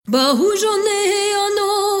Bahujone ano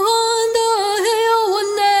handa hea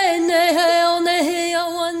wane ne hea ne hea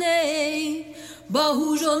wane.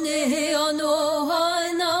 Bahujone ano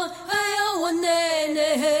hana hea wane ne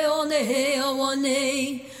hea ne hea wane.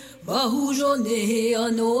 Bahujone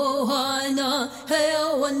ano hana hea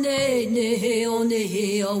wane ne hea ne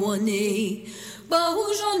hea wane.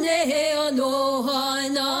 Bahujone ano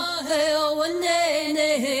hana hea wane ne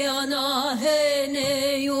hea na he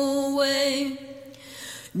ne yowe.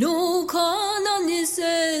 No kana ni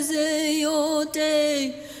seze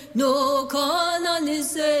yote, no kana ni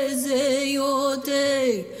seze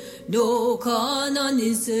yote, no kana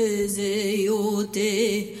ni seze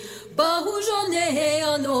yote. Bahujone he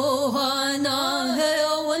ano hana he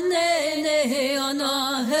wane ne he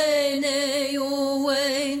ana he ne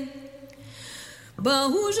yowe.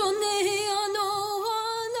 Bahujone he ano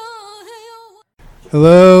hana he.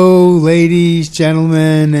 Hello, ladies,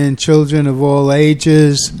 gentlemen, and children of all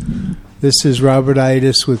ages. This is Robert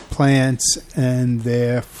Itis with Plants and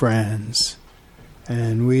Their Friends.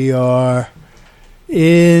 And we are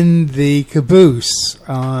in the caboose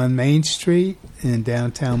on Main Street in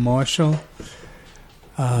downtown Marshall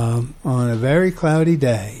on a very cloudy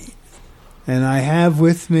day. And I have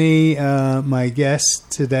with me, my guest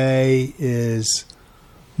today is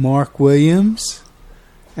Mark Williams.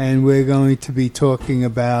 And we're going to be talking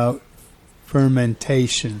about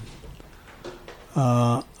fermentation.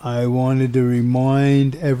 I wanted to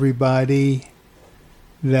remind everybody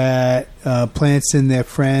that Plants and Their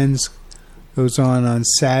Friends goes on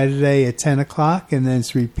Saturday at 10 o'clock, and then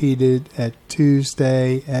it's repeated at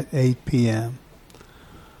Tuesday at 8 p.m.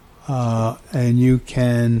 And you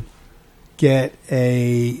can get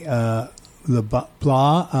the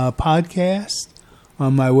podcast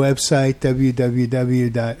on my website,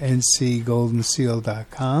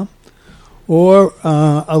 www.ncgoldenseal.com, or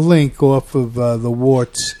a link off of the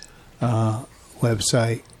Warts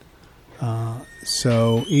website.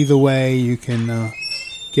 So either way, you can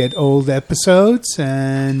get old episodes,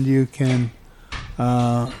 and you can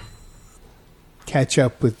catch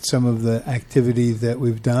up with some of the activity that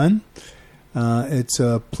we've done. It's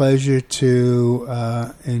a pleasure to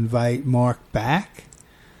invite Mark back.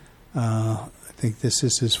 I think this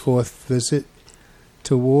is his fourth visit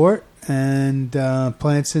to Wart and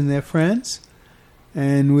Plants and Their Friends,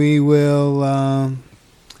 and we will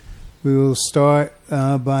start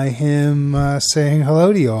by him saying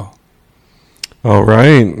hello to you all. All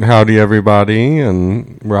right, howdy everybody,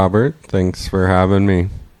 and Robert, thanks for having me.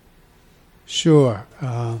 Sure.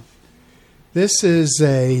 This is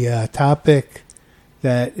a topic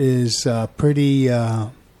that is pretty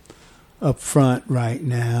upfront right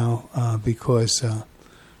now because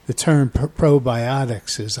the term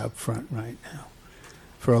probiotics is upfront right now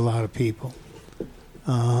for a lot of people.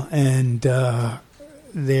 And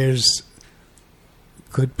there's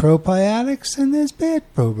good probiotics and there's bad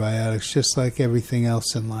probiotics, just like everything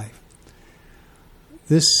else in life.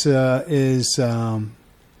 This is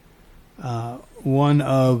one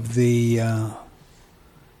of the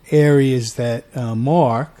areas that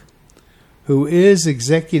Mark, who is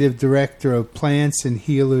Executive Director of Plants and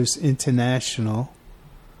Healers International,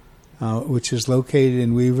 which is located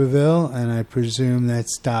in Weaverville, and I presume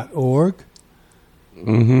that's .org.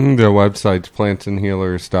 Mm-hmm. Their website's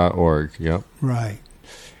plantsandhealers.org. Yep. Right.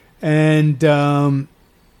 And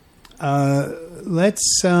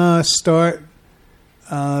let's start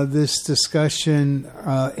this discussion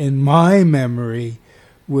in my memory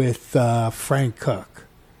with Frank Cook.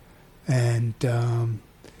 And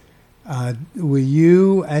were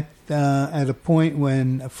you at a point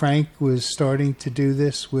when Frank was starting to do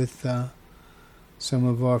this with some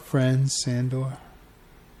of our friends, Sandor?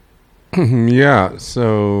 Yeah,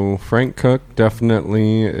 so Frank Cook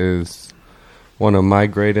definitely is one of my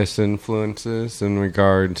greatest influences in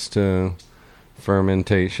regards to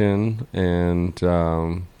fermentation, and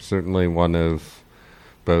certainly one of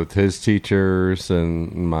both his teachers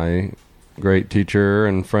and my great teacher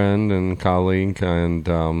and friend and colleague, and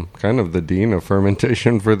kind of the dean of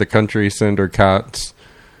fermentation for the country, Sandor Katz,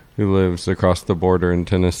 who lives across the border in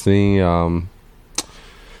Tennessee.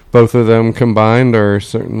 Both of them combined are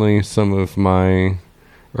certainly some of my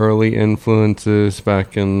early influences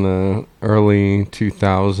back in the early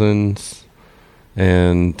 2000s.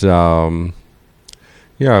 And I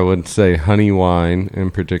would say honey wine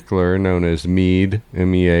in particular, known as mead,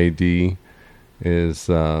 M-E-A-D, is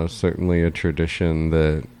certainly a tradition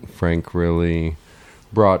that Frank really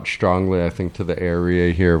brought strongly, I think, to the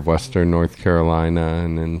area here of Western North Carolina,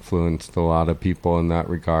 and influenced a lot of people in that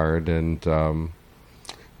regard. And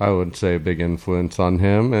I would say a big influence on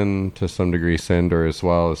him, and to some degree Sandor as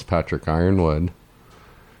well, as Patrick Ironwood.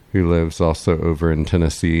 who lives also over in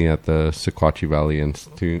Tennessee at the Sequatchie Valley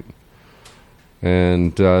Institute.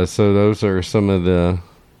 And so those are some of the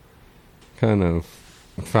kind of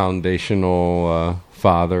foundational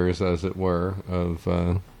fathers, as it were,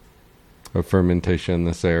 of fermentation in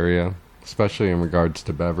this area, especially in regards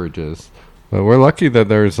to beverages. But we're lucky that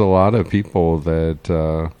there's a lot of people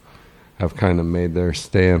that have kind of made their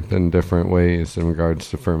stamp in different ways in regards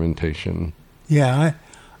to fermentation. Yeah,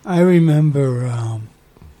 I remember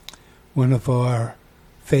one of our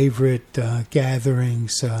favorite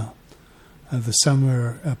gatherings, of the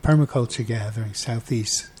summer permaculture gathering,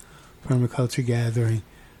 Southeast permaculture gathering,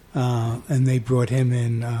 and they brought him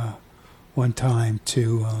in one time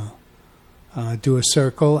to do a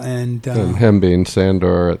circle, and him being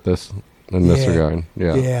Sandor in this regard,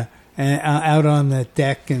 yeah, and out on the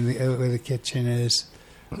deck and where the kitchen is,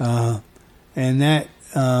 and that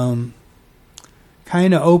kind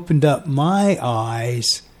of opened up my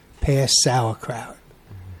eyes past sauerkraut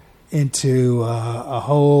into a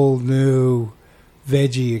whole new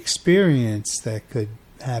veggie experience that could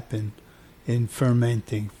happen in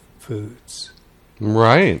fermenting foods.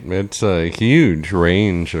 Right. It's a huge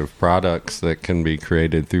range of products that can be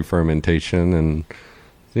created through fermentation, and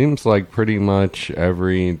seems like pretty much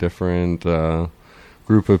every different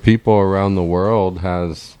group of people around the world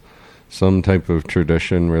has some type of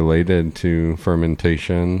tradition related to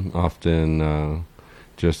fermentation, often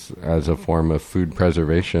just as a form of food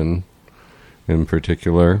preservation in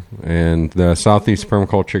particular. And the Southeast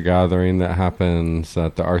Permaculture Gathering that happens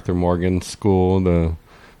at the Arthur Morgan School the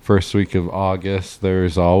first week of August,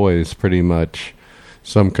 there's always pretty much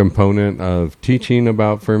some component of teaching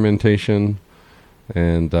about fermentation.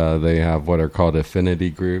 And they have what are called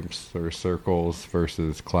affinity groups or circles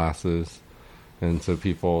versus classes. And so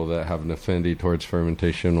people that have an affinity towards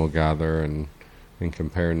fermentation will gather and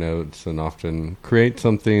compare notes and often create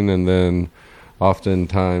something, and then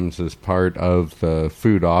oftentimes as part of the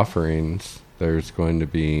food offerings there's going to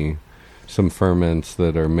be some ferments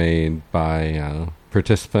that are made by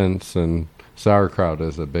participants, and sauerkraut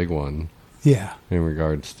is a big one. Yeah, in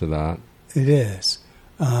regards to that. It is.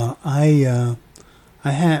 I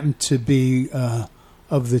happen to be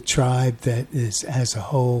of the tribe that has a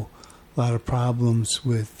whole lot of problems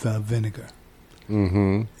with vinegar.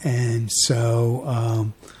 Mm-hmm. And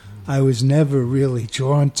so I was never really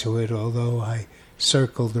drawn to it, although I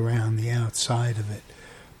circled around the outside of it.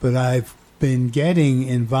 But I've been getting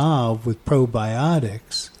involved with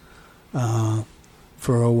probiotics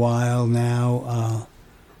for a while now,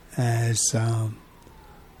 as some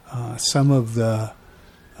of the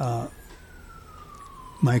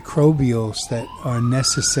microbials that are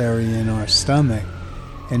necessary in our stomach,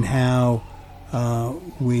 and how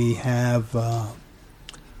we have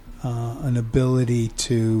an ability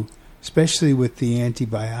to, especially with the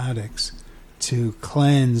antibiotics, to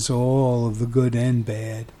cleanse all of the good and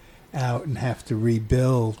bad out and have to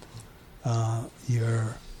rebuild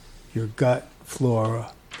your gut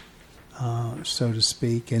flora, so to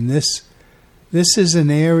speak. And this is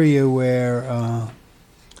an area where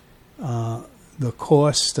the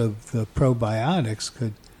cost of the probiotics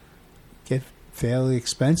could get fairly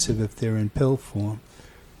expensive if they're in pill form.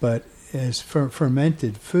 But as for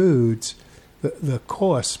fermented foods, the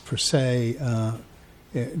cost per se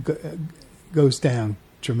goes down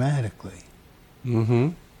dramatically. Mm-hmm.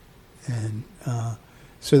 And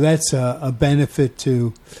so that's a benefit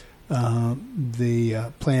to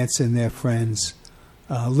the Plants and Their Friends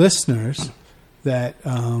listeners, that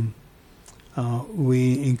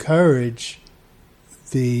we encourage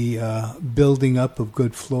the building up of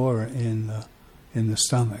good flora in the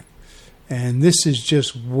stomach. And this is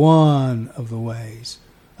just one of the ways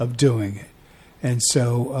of doing it. And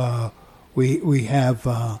so we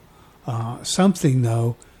have something,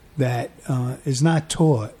 though, that is not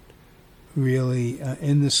taught really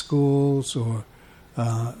in the schools, or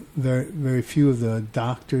very, very few of the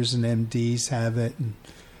doctors and MDs have it. And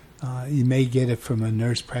you may get it from a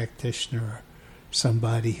nurse practitioner or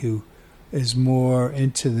somebody who is more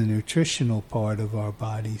into the nutritional part of our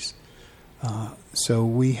bodies. So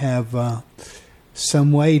we have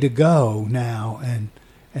some way to go now, and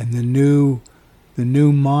the new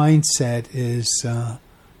mindset is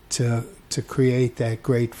to create that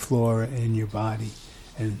great flora in your body,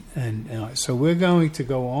 and so we're going to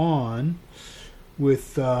go on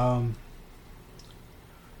with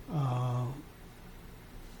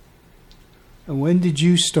when did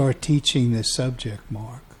you start teaching this subject,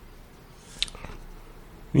 Mark?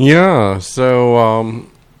 Yeah, so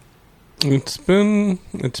it's been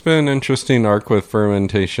an interesting arc with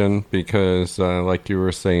fermentation, because like you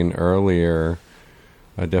were saying earlier,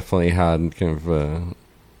 I definitely had kind of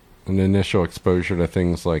an initial exposure to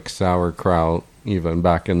things like sauerkraut. Even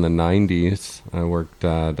back in the 90s, I worked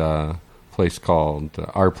at a place called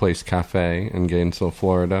Our Place Cafe in Gainesville,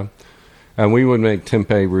 Florida. And we would make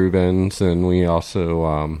tempeh Reubens, and we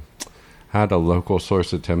also had a local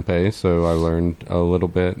source of tempeh, so I learned a little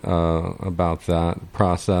bit about that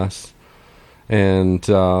process. And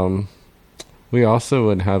we also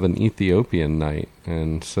would have an Ethiopian night.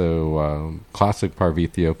 And so classic part of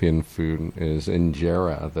Ethiopian food is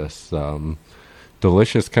injera, this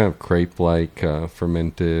delicious kind of crepe-like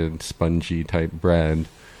fermented, spongy type bread,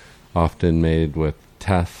 often made with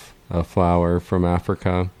teff, a flour from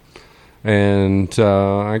Africa. And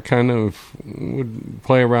I kind of would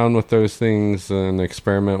play around with those things and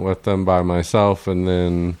experiment with them by myself, and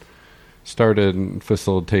then started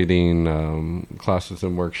facilitating classes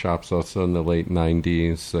and workshops also in the late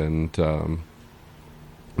 90s. And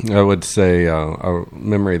I would say a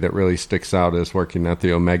memory that really sticks out is working at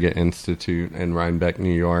the Omega Institute in Rhinebeck,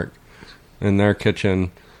 New York, in their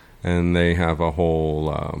kitchen. And they have a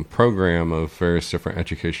whole program of various different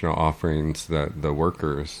educational offerings that the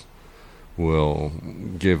workers will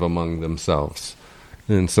give among themselves.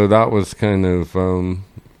 And so that was kind of,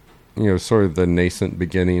 sort of the nascent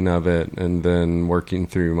beginning of it. And then working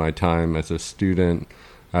through my time as a student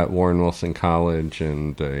at Warren Wilson College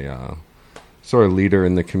and a sort of leader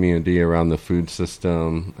in the community around the food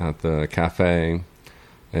system at the cafe,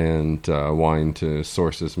 and wanting to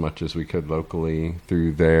source as much as we could locally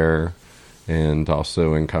through there, and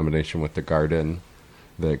also in combination with the garden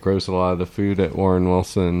that grows a lot of the food at Warren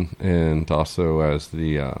Wilson, and also as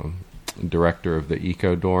the director of the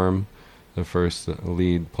Eco Dorm, the first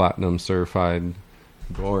LEED Platinum certified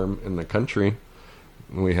dorm in the country.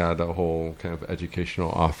 We had a whole kind of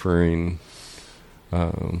educational offering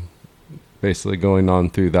basically going on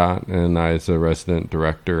through that, and I, as a resident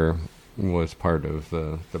director, was part of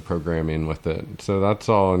the programming with it. So that's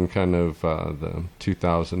all in kind of the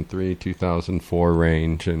 2003, 2004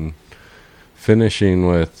 range, and finishing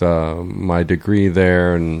with my degree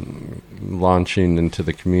there and launching into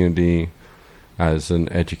the community as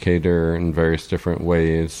an educator in various different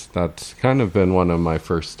ways. That's kind of been one of my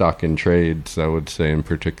first stock in trades, I would say, in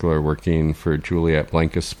particular working for Juliette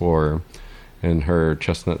Blancaspor in her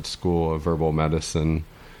Chestnut School of Herbal Medicine,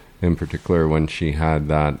 in particular when she had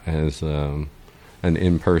that as an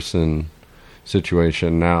in-person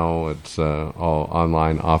situation. Now it's all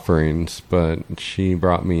online offerings, but she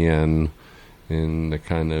brought me in the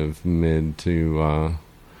kind of mid to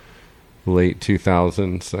late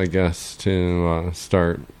 2000s, I guess, to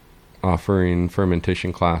start offering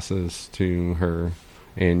fermentation classes to her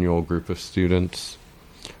annual group of students.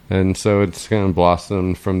 And so it's kind of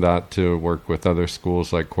blossomed from that to work with other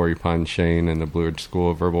schools like Corey Pine Shane and the Blue Ridge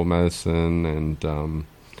School of Herbal Medicine, and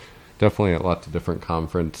definitely at lots of different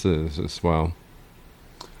conferences as well.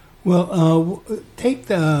 Well, take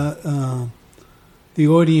the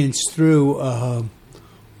audience through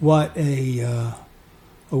what a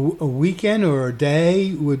weekend or a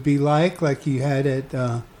day would be like you had at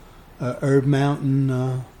Herb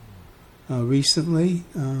Mountain recently.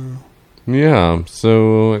 Yeah,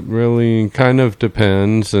 so it really kind of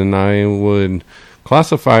depends, and I would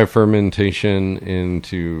classify fermentation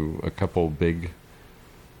into a couple big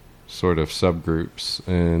sort of subgroups,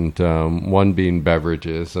 and one being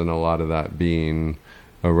beverages, and a lot of that being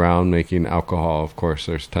around making alcohol. Of course,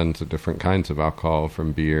 there's tons of different kinds of alcohol,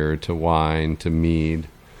 from beer to wine to mead,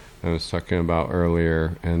 I was talking about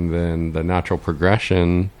earlier. And then the natural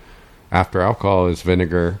progression after alcohol is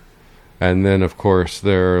vinegar. And then, of course,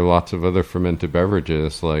 there are lots of other fermented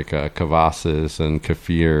beverages like kvases and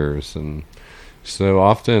kefirs. And so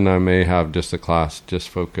often I may have just a class just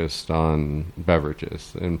focused on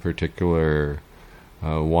beverages, in particular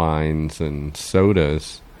wines and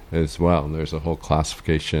sodas as well. There's a whole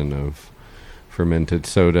classification of fermented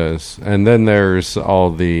sodas. And then there's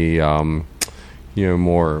all the,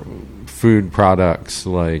 more food products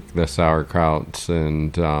like the sauerkrauts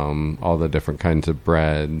and all the different kinds of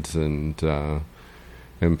breads, and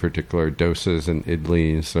in particular dosas and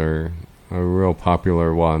idlis are a real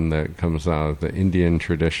popular one that comes out of the Indian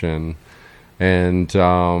tradition. And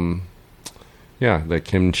the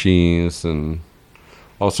kimchis and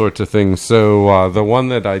all sorts of things. So the one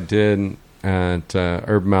that I did at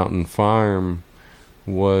Herb Mountain Farm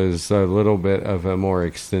was a little bit of a more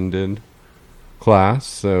extended class,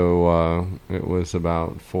 so it was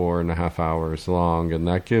about 4.5 hours long, and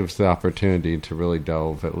that gives the opportunity to really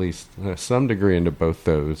delve at least some degree into both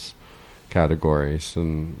those categories.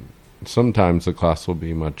 And sometimes the class will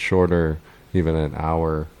be much shorter, even an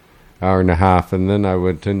hour and a half, and then I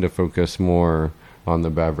would tend to focus more on the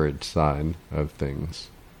beverage side of things.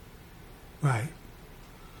 Right.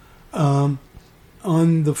 On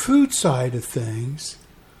the food side of things,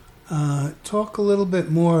 talk a little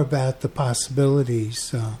bit more about the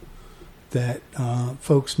possibilities that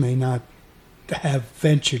folks may not have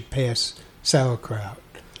ventured past sauerkraut.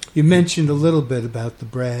 You mentioned a little bit about the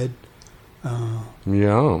bread.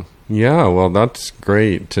 Yeah, well, that's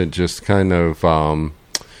great to just kind of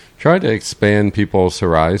try to expand people's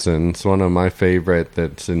horizons. One of my favorite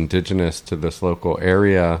that's indigenous to this local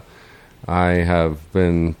area, I have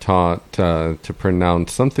been taught to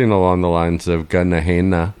pronounce something along the lines of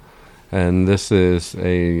Ganahena, and this is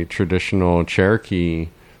a traditional Cherokee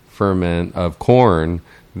ferment of corn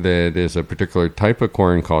that is a particular type of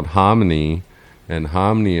corn called hominy, and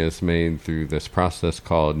hominy is made through this process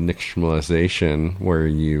called nixtamalization, where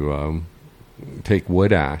you take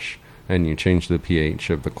wood ash and you change the pH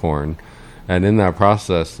of the corn, and in that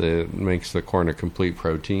process it makes the corn a complete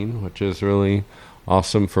protein, which is really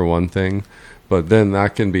awesome for one thing, but then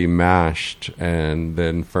that can be mashed and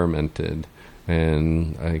then fermented,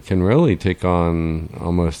 and it can really take on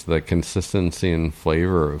almost the consistency and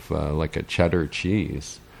flavor of like a cheddar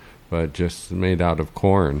cheese, but just made out of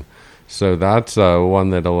corn. So that's one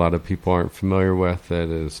that a lot of people aren't familiar with that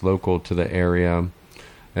is local to the area.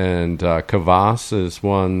 And kvass is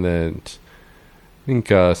one that I think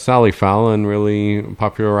Sally Fallon really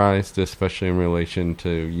popularized, especially in relation to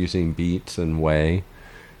using beets and whey.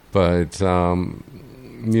 But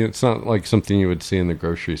it's not like something you would see in the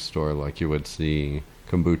grocery store like you would see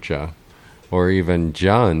kombucha. Or even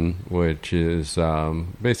jun, which is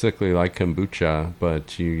basically like kombucha,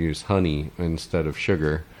 but you use honey instead of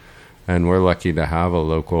sugar. And we're lucky to have a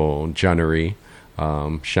local junnery,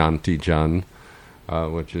 Shanti Jun,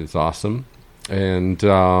 which is awesome. And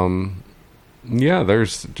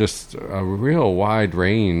there's just a real wide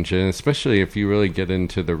range, and especially if you really get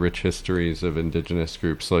into the rich histories of indigenous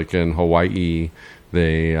groups, like in Hawaii,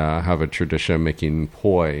 they have a tradition of making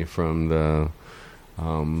poi from the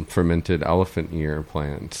fermented elephant ear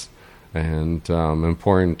plants. And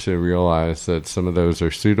important to realize that some of those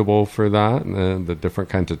are suitable for that, the different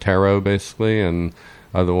kinds of taro, basically, and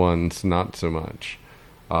other ones not so much.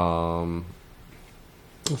 That's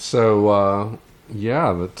a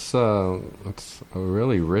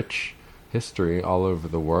really rich history all over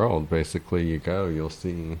the world. Basically, you'll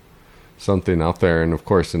see something out there. And, of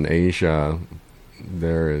course, in Asia,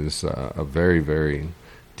 there is a very, very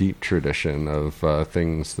deep tradition of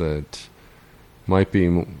things that might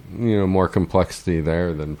be, more complexity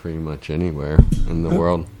there than pretty much anywhere in the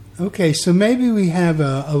world. Okay, so maybe we have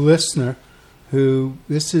a listener who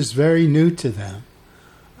this is very new to them.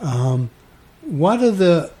 What are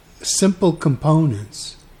the simple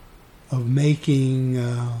components of making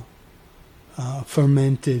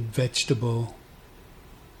fermented vegetable?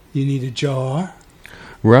 You need a jar.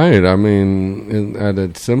 Right. I mean, at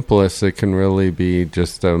its simplest, it can really be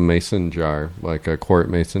just a mason jar, like a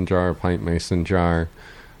quart mason jar, a pint mason jar.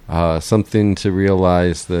 Something to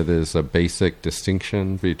realize that is a basic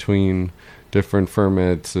distinction between different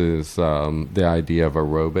ferments is the idea of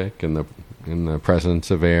aerobic in the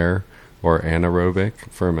presence of air, or anaerobic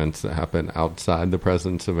ferments that happen outside the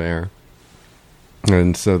presence of air.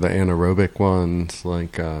 And so the anaerobic ones,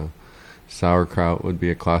 like sauerkraut would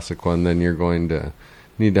be a classic one. Then you're going to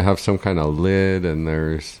need to have some kind of lid, and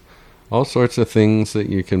there's all sorts of things that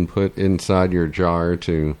you can put inside your jar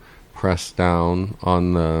to press down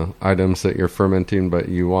on the items that you're fermenting, but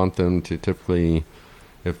you want them to typically,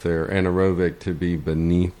 if they're anaerobic, to be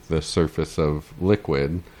beneath the surface of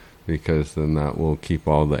liquid, because then that will keep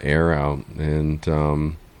all the air out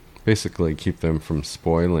and basically keep them from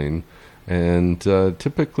spoiling. And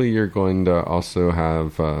typically you're going to also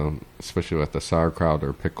have, especially with the sauerkraut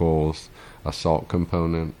or pickles, a salt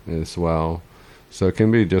component as well. So it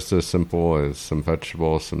can be just as simple as some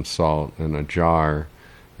vegetables, some salt, and a jar,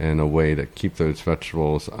 and a way to keep those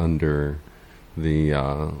vegetables under the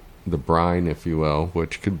brine, if you will,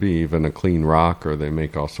 which could be even a clean rock, or they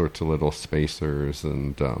make all sorts of little spacers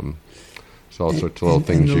and so all sorts of little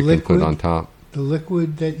things you can put on top. The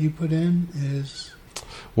liquid that you put in is?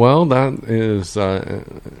 Well, that is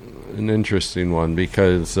an interesting one,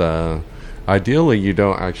 because ideally you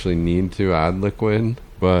don't actually need to add liquid,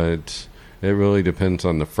 but it really depends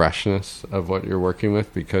on the freshness of what you're working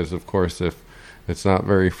with, because, of course, if it's not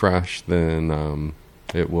very fresh, then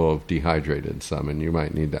it will have dehydrated some, and you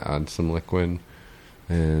might need to add some liquid.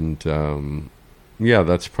 And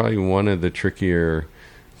that's probably one of the trickier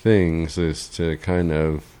things, is to kind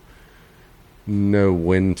of know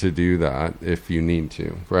when to do that if you need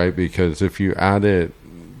to, right? Because if you add it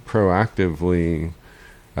proactively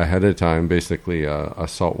ahead of time, basically a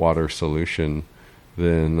saltwater solution,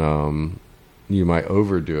 then you might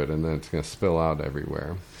overdo it and then it's going to spill out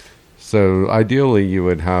everywhere. So ideally you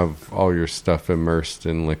would have all your stuff immersed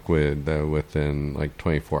in liquid within like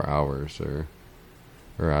 24 hours or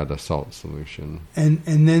add a salt solution. And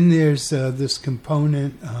then there's this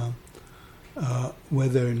component,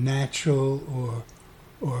 whether natural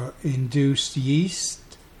or induced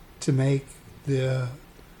yeast to make the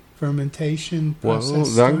fermentation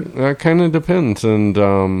process. Well, that kind of depends, and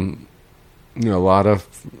a lot of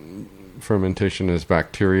fermentation is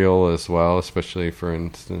bacterial as well, especially, for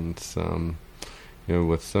instance,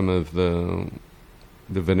 with some of the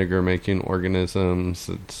vinegar-making organisms,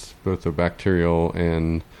 it's both a bacterial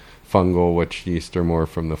and fungal, which yeast are more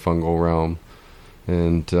from the fungal realm.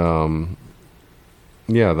 And,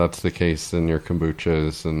 that's the case in your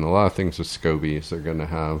kombuchas, and a lot of things with scobies are going to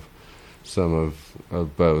have some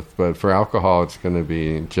of both. But for alcohol, it's going to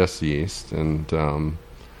be just yeast, and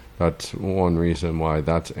that's one reason why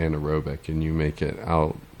that's anaerobic, and you make it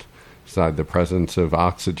outside the presence of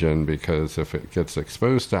oxygen, because if it gets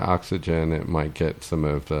exposed to oxygen, it might get some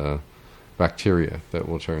of the bacteria that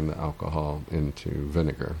will turn the alcohol into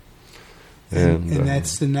vinegar. And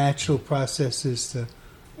that's the natural process, is to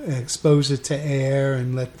expose it to air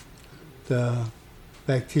and let the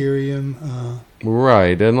bacterium...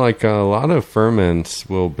 Right, and like a lot of ferments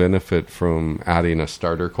will benefit from adding a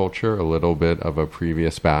starter culture, a little bit of a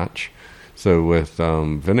previous batch. So with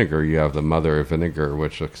vinegar, you have the mother of vinegar,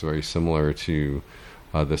 which looks very similar to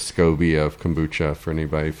the SCOBY of kombucha, for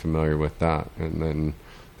anybody familiar with that. And then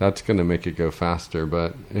that's going to make it go faster,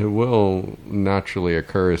 but it will naturally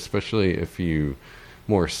occur, especially if you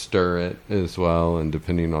more stir it as well, and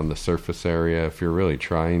depending on the surface area. If you're really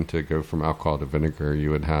trying to go from alcohol to vinegar, you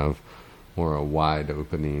would have more a wide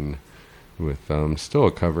opening with still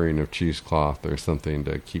a covering of cheesecloth or something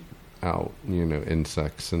to keep out,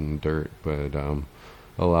 insects and dirt, but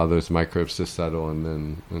allow those microbes to settle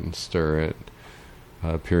and stir it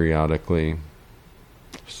periodically.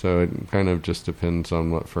 So it kind of just depends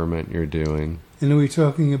on what ferment you're doing. And are we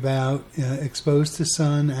talking about exposed to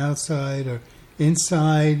sun, outside, or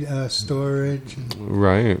inside storage?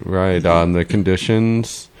 Right. The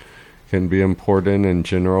conditions can be important. In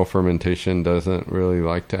general, fermentation doesn't really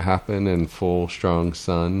like to happen in full, strong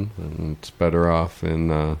sun. And it's better off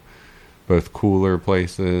in both cooler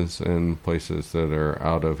places and places that are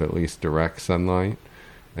out of at least direct sunlight.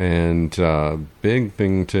 And big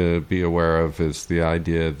thing to be aware of is the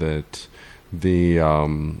idea that the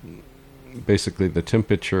basically the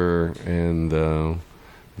temperature and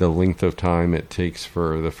the length of time it takes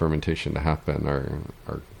for the fermentation to happen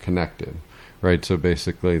are connected, right? So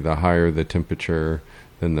basically, the higher the temperature,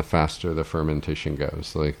 then the faster the fermentation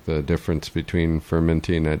goes. Like the difference between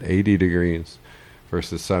fermenting at 80 degrees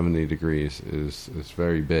versus 70 degrees is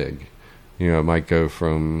very big. It might go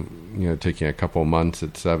from, taking a couple months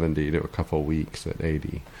at 70 to a couple weeks at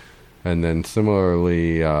 80. And then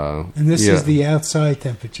similarly... and this is the outside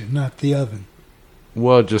temperature, not the oven.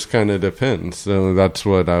 Well, it just kind of depends. So that's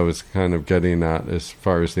what I was kind of getting at as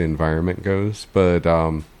far as the environment goes. But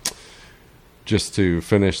just to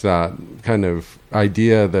finish that kind of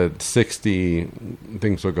idea that 60,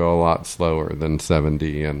 things will go a lot slower than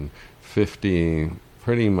 70, and 50...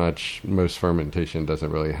 pretty much most fermentation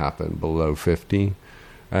doesn't really happen below 50.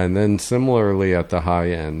 And then similarly at the high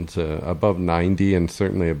end, above 90 and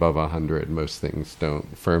certainly above 100, most things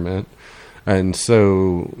don't ferment. And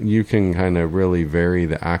so you can kind of really vary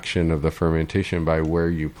the action of the fermentation by where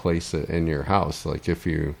you place it in your house. Like if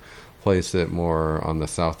you place it more on the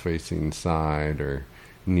south-facing side or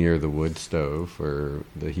near the wood stove or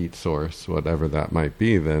the heat source, whatever that might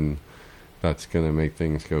be, then that's going to make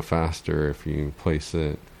things go faster. If you place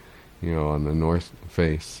it, on the north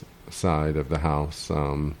face side of the house,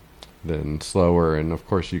 then slower. And of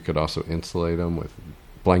course, you could also insulate them with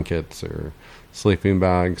blankets or sleeping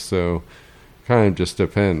bags. So kind of just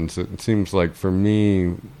depends. It seems like for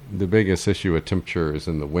me, the biggest issue with temperature is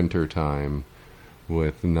in the winter time,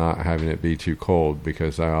 with not having it be too cold,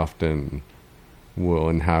 because I often will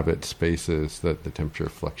inhabit spaces that the temperature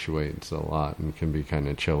fluctuates a lot and can be kind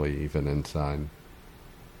of chilly even inside.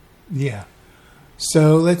 Yeah.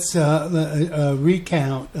 So let's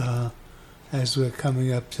recount as we're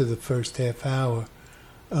coming up to the first half hour.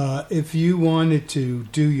 If you wanted to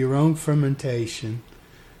do your own fermentation,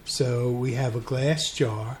 so we have a glass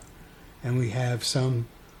jar and we have some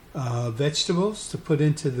vegetables to put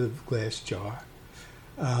into the glass jar.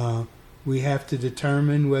 We have to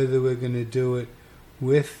determine whether we're going to do it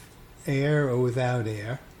with air or without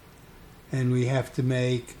air, and we have to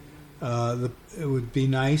make it would be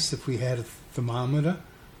nice if we had a thermometer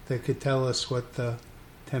that could tell us what the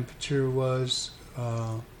temperature was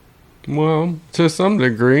Well, to some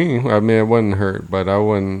degree, I mean, it wouldn't hurt, but I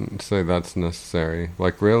wouldn't say that's necessary.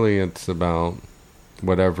 Like, really, it's about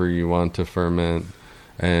whatever you want to ferment.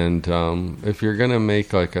 And if you're going to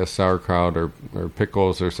make like a sauerkraut or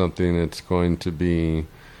pickles or something, it's going to be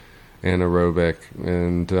anaerobic.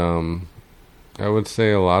 And I would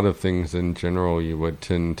say a lot of things in general, you would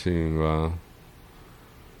tend to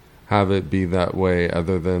have it be that way,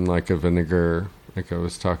 other than like a vinegar, like I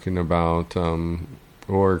was talking about,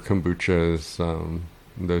 or kombuchas,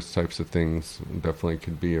 those types of things definitely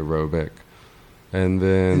could be aerobic. And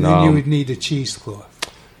then you would need a cheesecloth.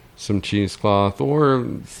 Some cheesecloth, or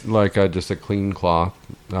like just a clean cloth,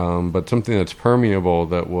 but something that's permeable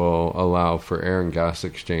that will allow for air and gas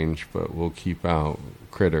exchange, but will keep out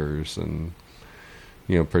critters and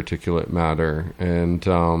particulate matter. And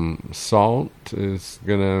salt is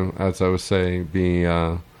gonna, as I would say, be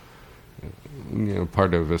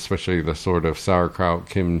part of especially the sort of sauerkraut,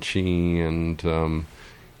 kimchi, and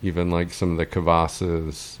even like some of the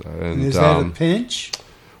kvases. And is that a pinch?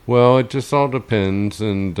 Well, it just all depends,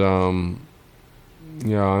 and I'm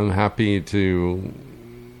happy to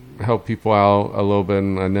help people out a little bit,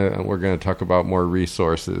 and I know we're going to talk about more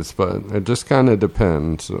resources, but it just kind of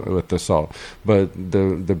depends with the salt. But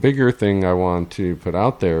the bigger thing I want to put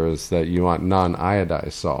out there is that you want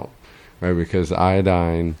non-iodized salt, right? Because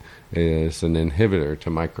iodine is an inhibitor to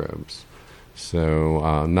microbes.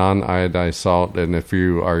 So non-iodized salt, and if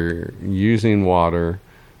you are using water,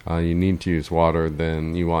 you need to use water,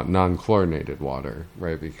 then you want non-chlorinated water,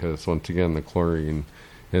 right? Because once again, the chlorine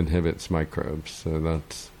inhibits microbes. So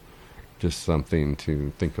that's just something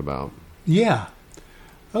to think about. Yeah.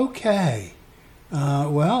 Okay.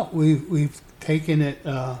 Well, we've taken it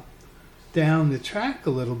down the track a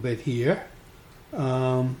little bit here.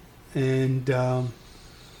 And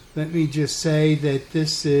let me just say that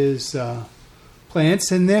this is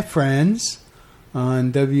Plants and Their Friends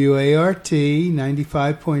on WART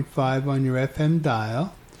 95.5 on your FM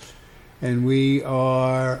dial. And we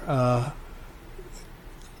are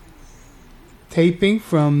taping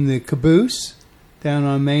from the Caboose down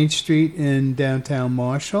on Main Street in downtown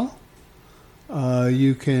Marshall.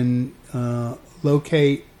 You can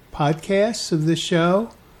locate podcasts of the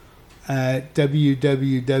show at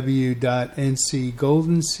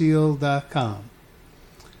www.ncgoldenseal.com.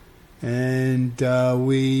 And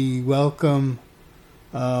we welcome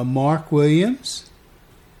Mark Williams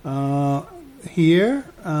here,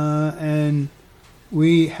 and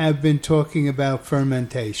we have been talking about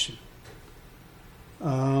fermentation.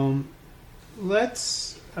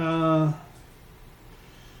 Let's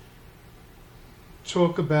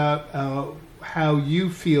talk about how you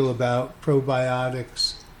feel about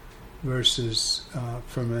probiotics versus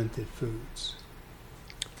fermented foods.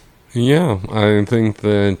 Yeah, I think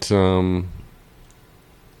that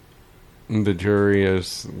the jury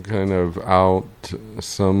is kind of out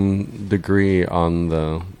some degree on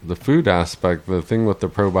the food aspect. The thing with the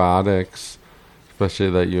probiotics, especially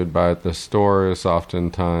that you would buy at the store, is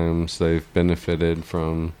oftentimes they've benefited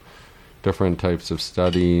from different types of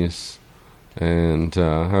studies and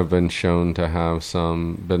have been shown to have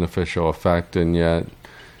some beneficial effect, and yet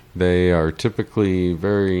they are typically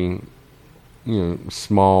very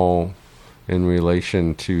small in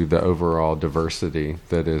relation to the overall diversity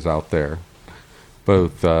that is out there,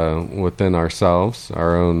 both within ourselves,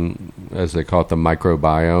 our own, as they call it, the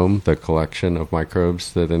microbiome, the collection of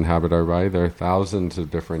microbes that inhabit our body. There are thousands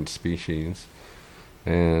of different species,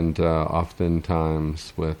 and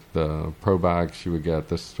oftentimes with the probiotics you would get at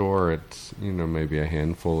the store, it's maybe a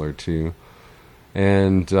handful or two.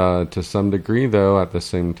 And to some degree, though, at the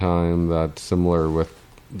same time, that's similar with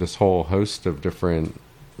this whole host of different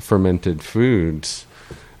fermented foods.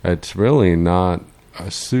 It's really not a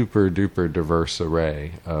super duper diverse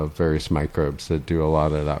array of various microbes that do a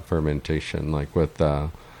lot of that fermentation. Like with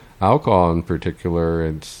alcohol in particular,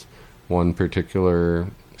 it's one particular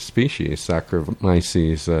species,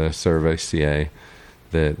 Saccharomyces cerevisiae,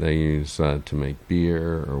 that they use to make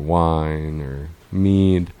beer or wine or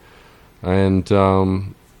mead. And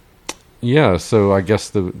so I guess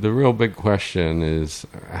the real big question is,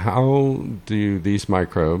 how do these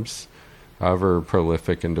microbes, however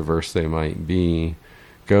prolific and diverse they might be,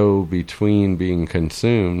 go between being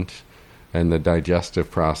consumed and the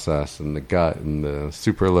digestive process and the gut and the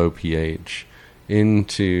super low pH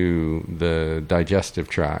into the digestive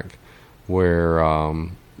tract, where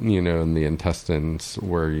in the intestines,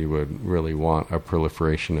 where you would really want a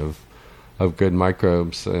proliferation of good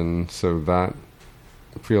microbes. And so that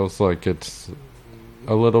feels like it's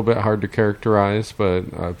a little bit hard to characterize, but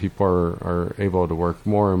people are able to work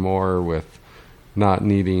more and more with not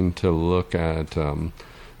needing to look at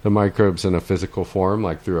the microbes in a physical form,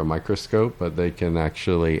 like through a microscope, but they can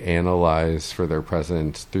actually analyze for their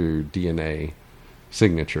presence through DNA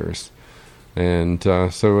signatures. And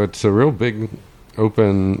so it's a real big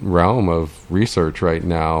open realm of research right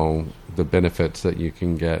now, the benefits that you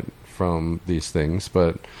can get from these things.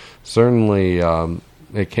 But certainly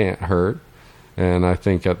it can't hurt. And I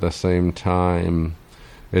think at the same time,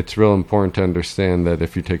 it's real important to understand that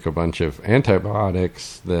if you take a bunch of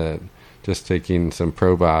antibiotics, that just taking some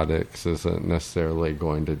probiotics isn't necessarily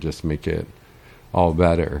going to just make it all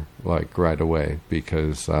better, like right away,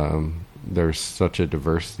 because there's such a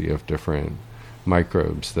diversity of different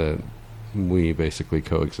microbes that we basically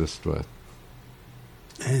coexist with.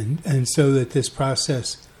 And so that this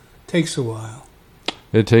process takes a while.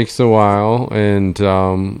 It takes a while, and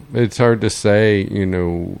it's hard to say,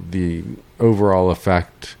 the overall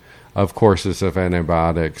effect of courses of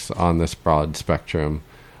antibiotics on this broad spectrum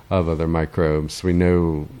of other microbes. We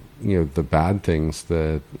know, the bad things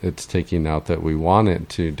that it's taking out that we want it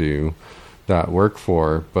to do that work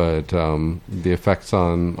for, but the effects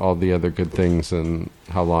on all the other good things and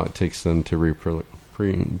how long it takes them to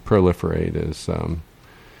proliferate is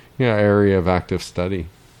area of active study.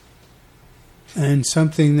 And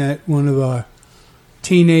something that one of our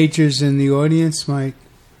teenagers in the audience might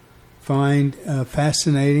find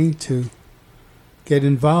fascinating to get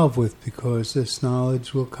involved with, because this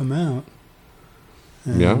knowledge will come out.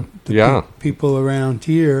 And people around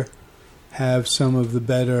here have some of the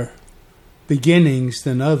better beginnings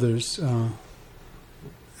than others in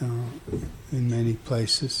many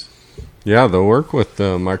places. Yeah, the work with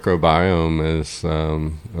the microbiome is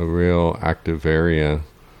a real active area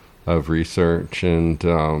of research, and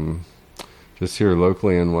just here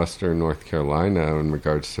locally in Western North Carolina, in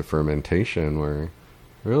regards to fermentation, we're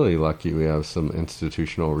really lucky we have some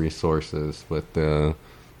institutional resources with the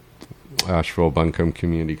Asheville Buncombe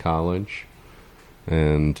Community College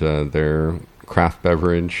and their craft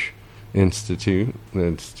beverage institute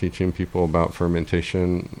that's teaching people about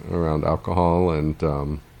fermentation around alcohol, and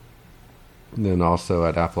then also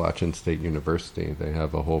at Appalachian State University they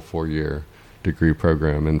have a whole 4-year degree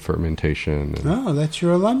program in fermentation. Oh, that's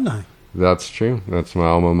your alumni. That's true. That's my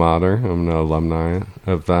alma mater. I'm an alumni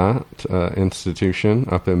of that institution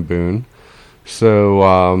up in Boone.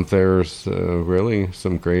 So there's really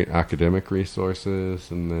some great academic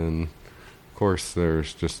resources, and then of course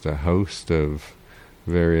there's just a host of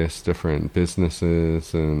various different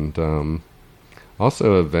businesses, and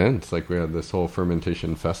also events. Like we had this whole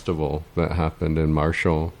fermentation festival that happened in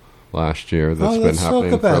Marshall last year that's been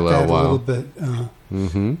happening for a little while. Let's talk about that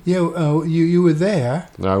a little bit. Yeah, you were there.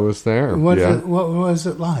 I was there. What was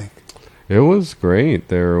it like? It was great.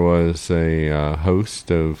 There was a host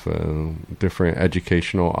of different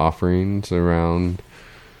educational offerings around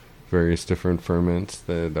various different ferments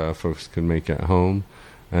that folks could make at home.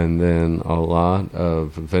 And then a lot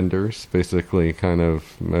of vendors, basically kind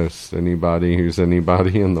of most anybody who's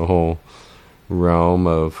anybody in the whole realm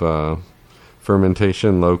of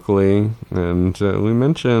fermentation locally. And we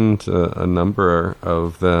mentioned a number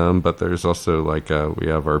of them, but there's also we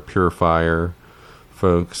have our purifier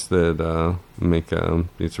folks that make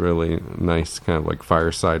these really nice kind of like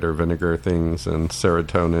fire cider vinegar things, and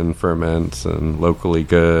serotonin ferments, and locally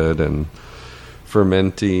good, and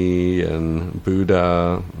Fermenti, and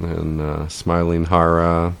Buddha, and Smiling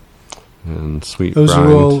Hara, and Sweet Those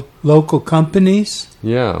Grind. are all local companies?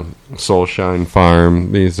 Yeah. Soulshine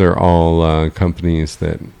Farm. These are all companies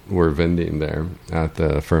that were vending there at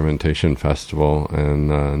the Fermentation Festival,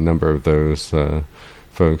 and a number of those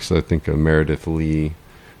folks, I think of Meredith Lee,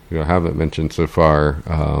 who I haven't mentioned so far.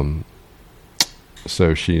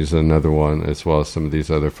 So she's another one, as well as some of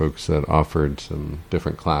these other folks that offered some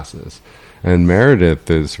different classes. And Meredith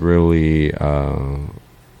is really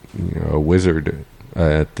a wizard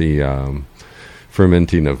at the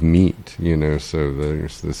fermenting of meat, so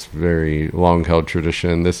there's this very long-held tradition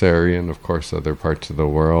in this area, and of course other parts of the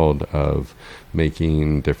world, of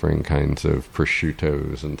making different kinds of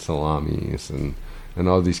prosciuttos and salamis and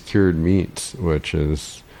all these cured meats, which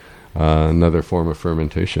is another form of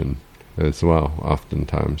fermentation as well,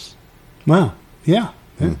 oftentimes. Wow. Yeah.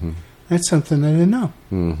 That's something I didn't know.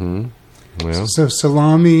 Mm-hmm. Yeah. So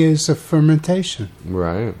salami is a fermentation.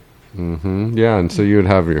 Right. Mm-hmm. Yeah, and so you would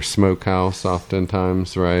have your smokehouse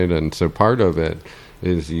oftentimes, right? And so part of it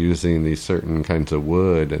is using these certain kinds of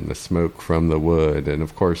wood and the smoke from the wood, and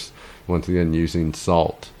of course, once again, using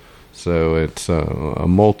salt. So it's a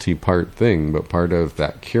multi-part thing, but part of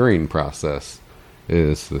that curing process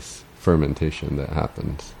is this fermentation that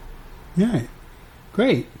happens. Yeah,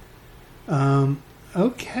 great.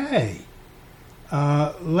 Okay.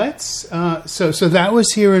 Let's. So that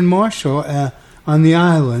was here in Marshall on the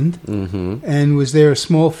island. Mm-hmm. And was there a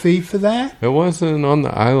small fee for that? It wasn't on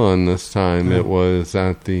the island this time. Oh. It was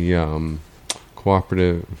at the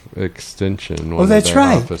Cooperative Extension. Oh, that's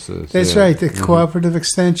right. Offices. That's right. The Cooperative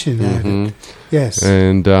Extension had it. Yes.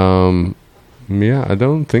 And yeah, I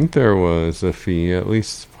don't think there was a fee. At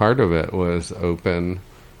least part of it was open.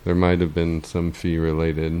 There might have been some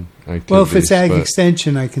fee-related activities. Well, if it's ag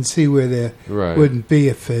extension, I can see where there wouldn't be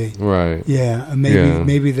a fee. Right. Yeah.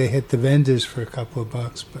 Maybe they hit the vendors for a couple of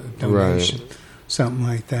bucks, but a donation, something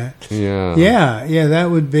like that. Yeah. Yeah. That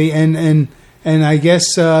would be, and I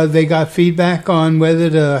guess they got feedback on whether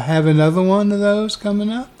to have another one of those coming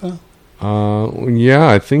up. Yeah,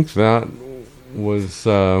 I think that was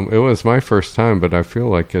it was my first time, but I feel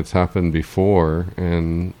like it's happened before,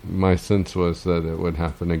 and my sense was that it would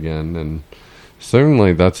happen again. And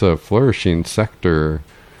certainly that's a flourishing sector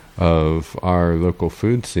of our local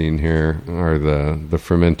food scene here, are the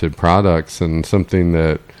fermented products, and something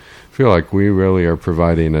that I feel like we really are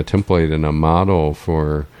providing a template and a model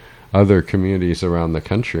for other communities around the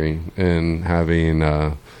country, and having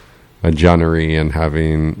a junnery and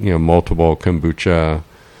having multiple kombucha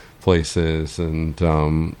places, and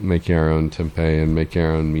making our own tempeh and making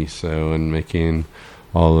our own miso and making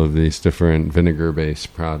all of these different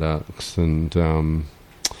vinegar-based products. And of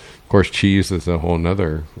course, cheese is a whole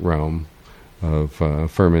nother realm of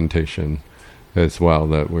fermentation as well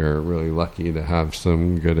that we're really lucky to have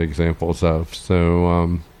some good examples of.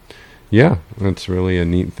 So yeah, it's really a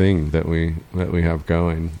neat thing that we have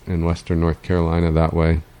going in Western North Carolina that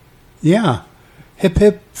way. Yeah. Hip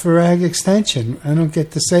hip for ag extension. I don't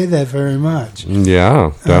get to say that very much.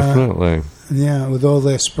 Yeah, definitely. Yeah, with all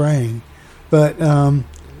their spraying. But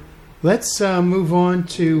let's move on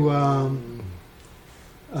to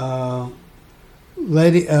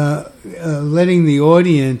letting the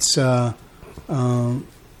audience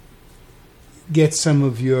get some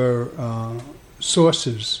of your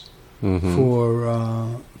sources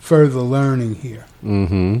for further learning here.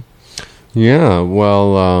 Mm-hmm. Yeah,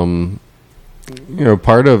 well,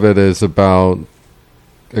 part of it is about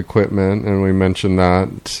equipment, and we mentioned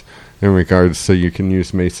that in regards to you can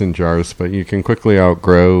use mason jars, but you can quickly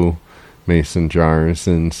outgrow mason jars,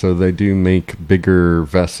 and so they do make bigger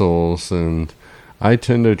vessels, and I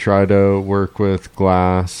tend to try to work with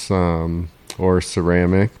glass or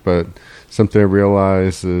ceramic, but something I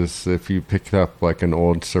realize is if you pick up like an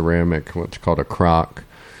old ceramic, what's called a crock,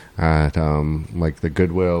 at like the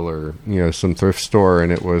Goodwill or some thrift store,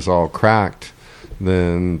 and it was all cracked,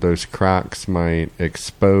 then those cracks might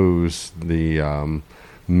expose the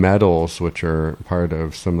metals, which are part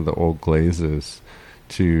of some of the old glazes,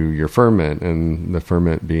 to your ferment, and the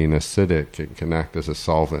ferment being acidic, it can act as a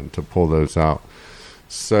solvent to pull those out.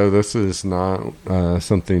 So this is not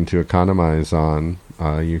something to economize on.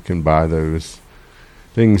 You can buy those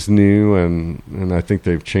things new, and I think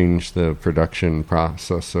they've changed the production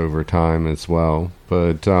process over time as well.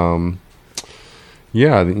 But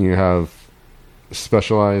yeah, you have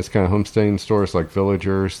specialized kind of homestaying stores like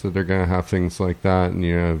Villagers that are going to have things like that, and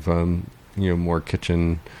you have more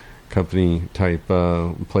kitchen company type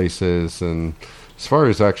places. And as far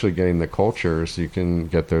as actually getting the cultures, you can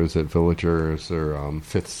get those at Villagers, or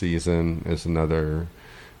Fifth Season is another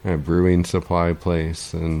brewing supply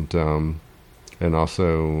place, and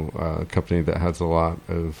also a company that has a lot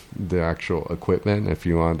of the actual equipment if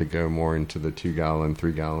you wanted to go more into the 2-gallon,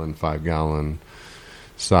 3-gallon, 5-gallon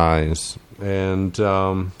size. And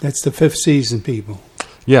that's the Fifth Season people.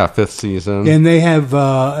 Yeah, Fifth Season. And they have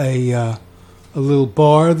a little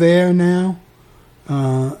bar there now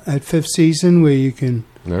at Fifth Season where you can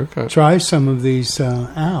try some of these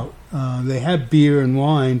out. They have beer and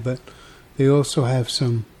wine, but they also have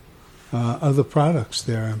some other products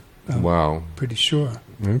there. Wow. Pretty sure.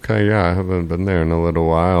 Okay, yeah, I haven't been there in a little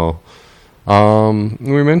while.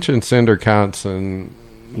 We mentioned Sander Katz, and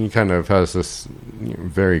he kind of has this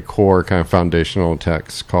very core kind of foundational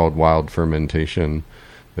text called Wild Fermentation.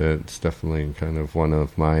 It's definitely kind of one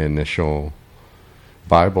of my initial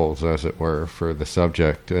Bibles, as it were, for the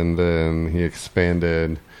subject. And then he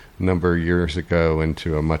expanded a number of years ago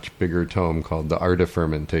into a much bigger tome called The Art of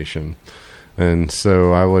Fermentation. And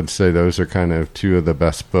so I would say those are kind of two of the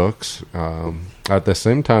best books. At the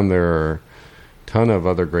same time, there are a ton of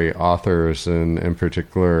other great authors, and in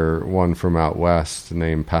particular one from out west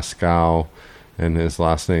named Pascal, and his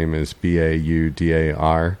last name is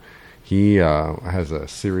Baudar. He has a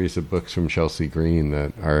series of books from Chelsea Green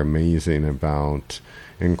that are amazing about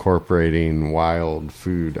incorporating wild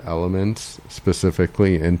food elements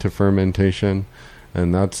specifically into fermentation.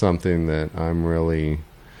 And that's something that I'm really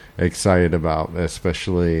excited about,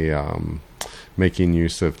 especially making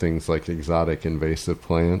use of things like exotic invasive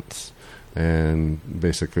plants and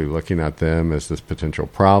basically looking at them as this potential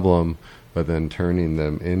problem, but then turning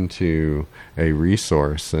them into a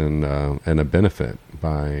resource and a benefit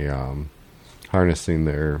by harnessing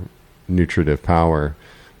their nutritive power,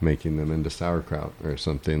 making them into sauerkraut or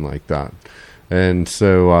something like that. And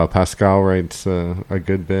so Pascal writes a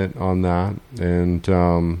good bit on that. And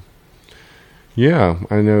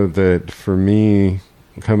I know that for me,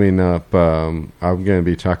 coming up, I'm going to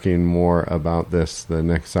be talking more about this. The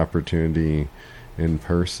next opportunity in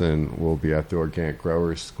person will be at the Organic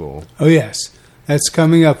Growers School. Oh, yes. That's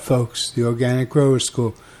coming up, folks, the Organic Growers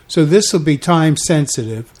School. So this will be time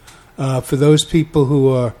sensitive for those people who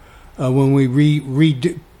are, when we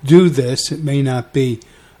redo this, it may not be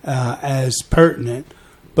as pertinent,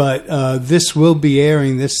 but this will be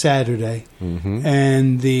airing this Saturday. Mm-hmm.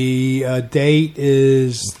 And the date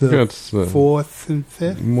is the 4th and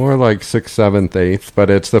 5th? More like 6th, 7th, 8th, but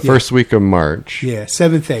it's the first week of March. Yeah,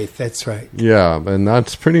 7th, 8th, that's right. Yeah, and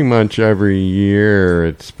that's pretty much every year.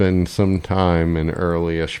 It's been sometime in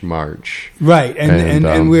early-ish March. Right,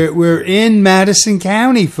 and we're in Madison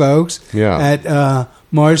County, folks, at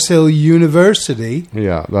Mars Hill University.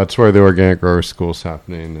 Yeah, that's where the Organic Grower School is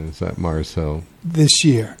happening, is at Mars Hill. This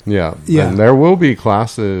year. Yeah, and there will be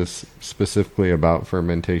classes specifically about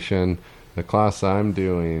fermentation. The class I'm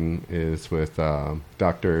doing is with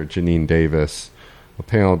Dr. Janine Davis, a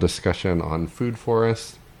panel discussion on food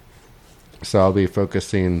forests. So I'll be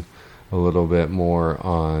focusing a little bit more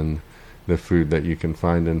on the food that you can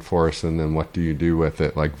find in forests and then what do you do with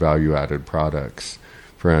it, like value-added products,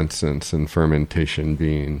 for instance, and fermentation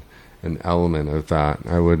being an element of that.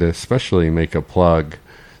 I would especially make a plug,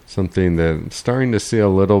 something that's starting to see a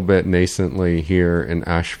little bit nascently here in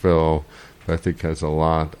Asheville, but I think has a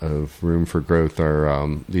lot of room for growth, are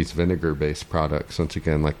these vinegar-based products, once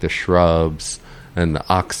again, like the shrubs and the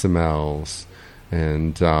oxymels,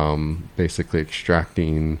 and basically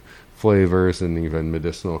extracting flavors and even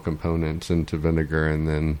medicinal components into vinegar and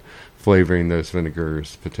then flavoring those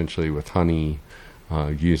vinegars potentially with honey,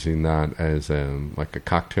 using that as like a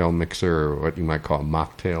cocktail mixer, or what you might call a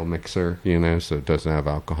mocktail mixer, so it doesn't have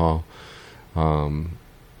alcohol.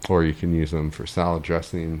 Or you can use them for salad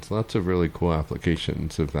dressings. Lots of really cool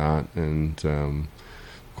applications of that. And, of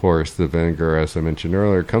course, the vinegar, as I mentioned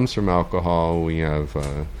earlier, comes from alcohol. We have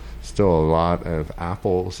still a lot of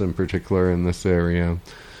apples in particular in this area.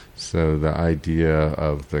 So the idea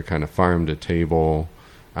of the kind of farm-to-table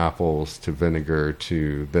apples to vinegar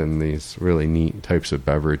to then these really neat types of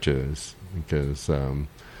beverages, because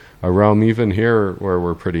a realm even here where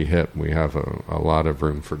we're pretty hip, we have a lot of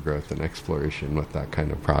room for growth and exploration with that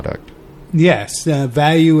kind of product. Yes,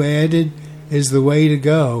 value added is the way to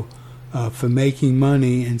go for making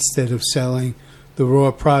money instead of selling the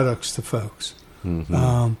raw products to folks.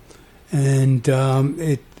 Mm-hmm.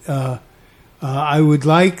 I would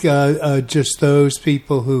like just those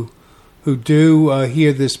people who do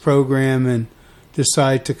hear this program and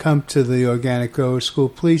decide to come to the Organic Grower School,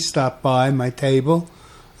 please stop by my table.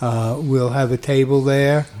 We'll have a table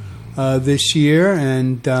there this year,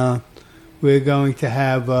 and we're going to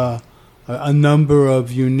have a number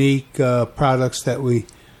of unique products that we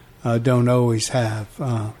don't always have,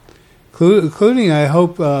 including, I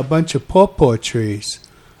hope, a bunch of pawpaw trees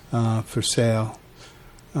for sale.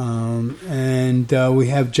 And we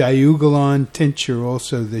have Jayugalon tincture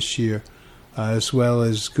also this year, as well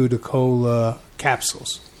as Gouda-Cola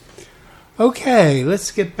capsules. Okay,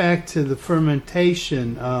 let's get back to the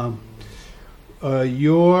fermentation.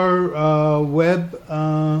 Your web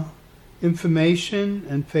information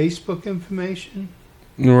and Facebook information?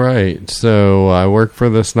 Right. So I work for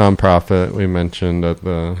this nonprofit we mentioned at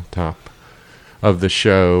the top of the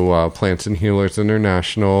show, Plants and Healers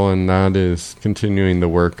International, and that is continuing the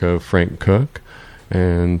work of Frank Cook.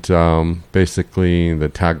 And basically the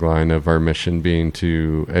tagline of our mission being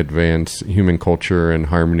to advance human culture in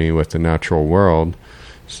harmony with the natural world.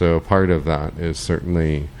 So part of that is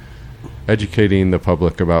certainly educating the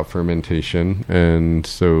public about fermentation. And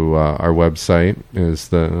so our website is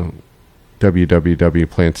the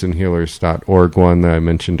www.plantsandhealers.org one that I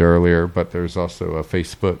mentioned earlier, but there's also a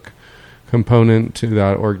Facebook component to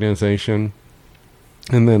that organization.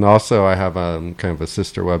 And then also I have kind of a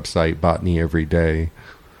sister website, Botany Every Day,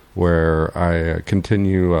 where I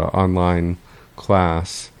continue an online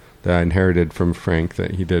class that I inherited from Frank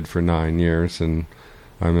that he did for 9 years, and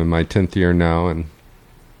I'm in my 10th year now. And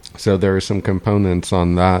so there are some components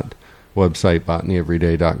on that website,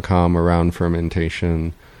 botanyeveryday.com, around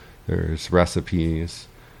fermentation. There's recipes.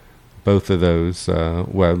 Both of those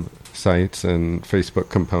web sites and Facebook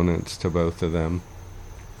components to both of them.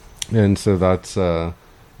 And so that's an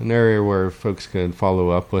area where folks could follow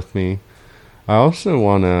up with me. I also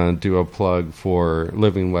want to do a plug for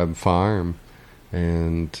Living Web Farm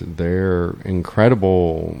and their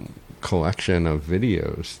incredible collection of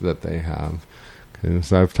videos that they have.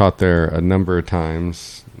 Because I've taught there a number of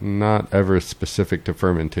times, not ever specific to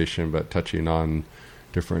fermentation, but touching on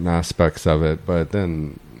different aspects of it. But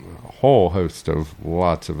then a whole host of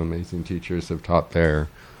lots of amazing teachers have taught there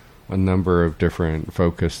a number of different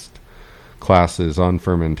focused classes on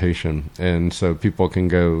fermentation. And so people can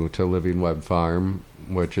go to Living Web Farm,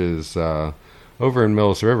 which is over in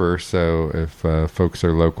Mills River. So if folks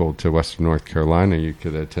are local to Western North Carolina, you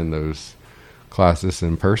could attend those classes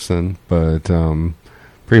in person. But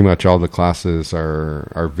pretty much all the classes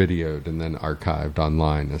are videoed and then archived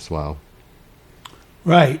online as well.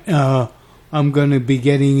 Right. I'm going to be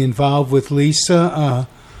getting involved with Lisa.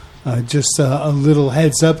 Just a little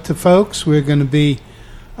heads up to folks. We're going to be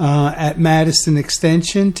at Madison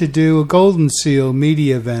Extension to do a Golden Seal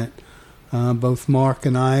media event. Both Mark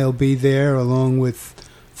and I will be there along with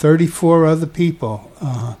 34 other people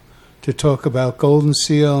to talk about Golden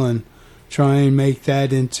Seal and try and make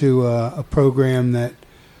that into a program that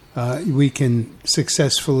we can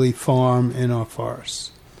successfully farm in our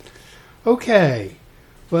forests. Okay.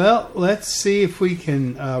 Well, let's see if we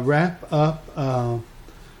can wrap up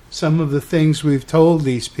some of the things we've told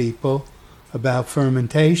these people about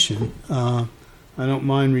fermentation. I don't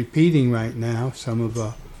mind repeating right now some of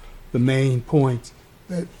the main points.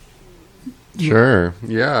 Sure.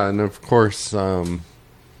 Yeah, and of course,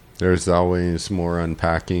 there's always more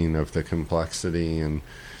unpacking of the complexity, and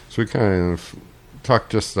so we kind of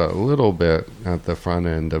talked just a little bit at the front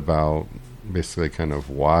end about basically kind of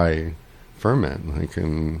why ferment, like,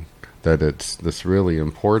 and that it's this really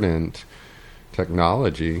important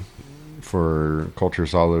technology for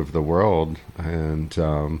cultures all over the world.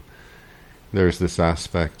 And there's this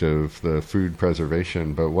aspect of the food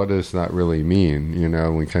preservation, but what does that really mean? You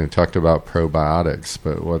know, we kind of talked about probiotics,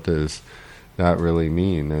 but what does that really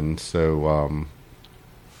mean? And so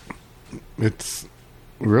it's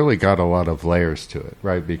really got a lot of layers to it,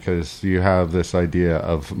 right? Because you have this idea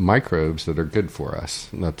of microbes that are good for us.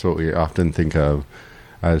 And that's what we often think of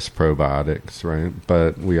as probiotics, right?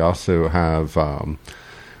 But we also have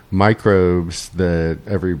microbes that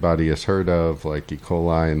everybody has heard of, like E.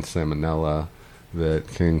 coli and Salmonella, that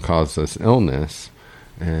can cause us illness.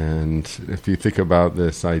 And if you think about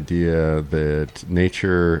this idea that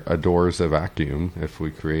nature adores a vacuum, if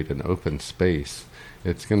we create an open space,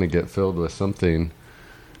 it's going to get filled with something.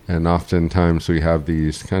 And oftentimes we have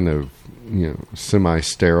these kind of, you know,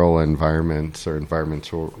 semi-sterile environments, or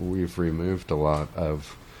environments where we've removed a lot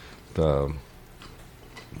of the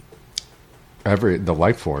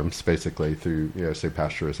life forms, basically, through, you know, say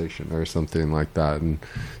pasteurization or something like that. And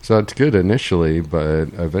so it's good initially, but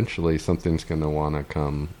eventually something's going to want to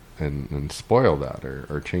come and spoil that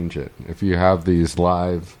or change it. If you have these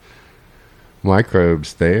live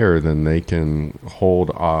microbes there, then they can hold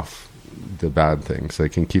off the bad things. They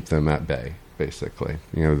can keep them at bay, basically.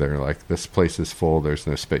 You know, they're like, this place is full, there's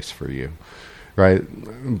no space for you, right?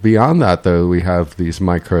 Beyond that, though, we have these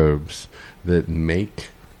microbes that make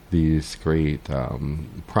these great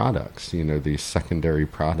products, you know, these secondary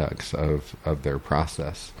products of their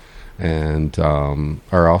process, and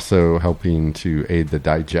are also helping to aid the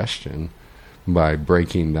digestion by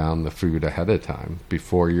breaking down the food ahead of time.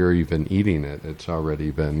 Before you're even eating it, it's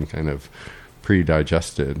already been kind of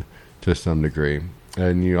pre-digested to some degree.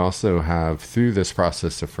 And you also have, through this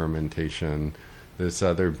process of fermentation, this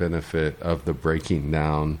other benefit of the breaking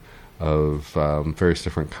down of various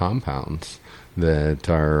different compounds that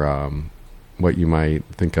are what you might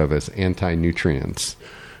think of as anti-nutrients,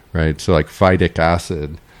 right? So like phytic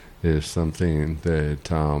acid is something that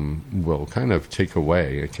will kind of take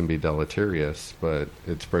away. It can be deleterious, but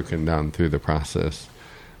it's broken down through the process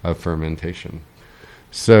of fermentation.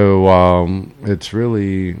 So it's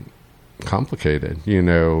really complicated, you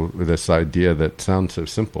know, this idea that sounds so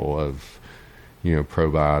simple of, you know,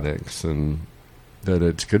 probiotics and that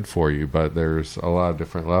it's good for you, but there's a lot of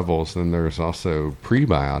different levels. And there's also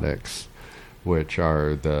prebiotics, which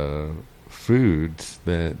are the foods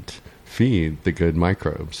that feed the good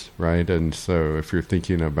microbes, right? And so if you're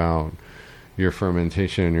thinking about your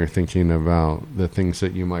fermentation, you're thinking about the things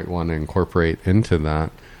that you might want to incorporate into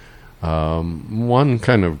that. One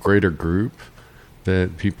kind of greater group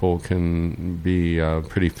that people can be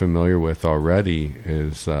pretty familiar with already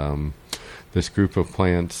is this group of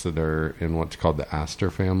plants that are in what's called the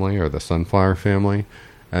aster family or the sunflower family,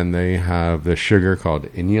 and they have the sugar called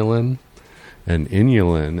inulin. And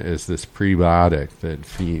inulin is this prebiotic that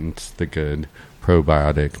feeds the good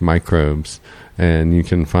probiotic microbes. And you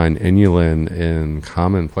can find inulin in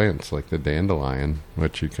common plants like the dandelion,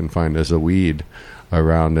 which you can find as a weed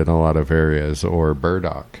around in a lot of areas, or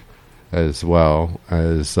burdock, as well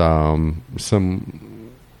as some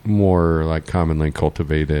more like commonly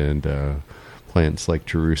cultivated plants like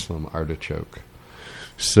Jerusalem artichoke.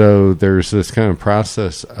 So there's this kind of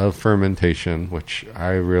process of fermentation, which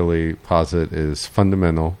I really posit is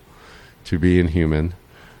fundamental to being human,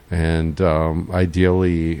 and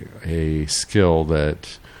ideally a skill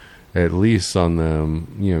that, at least on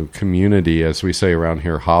the community, as we say around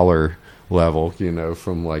here, holler level,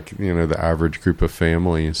 from the average group of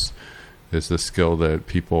families, is the skill that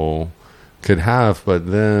people could have. But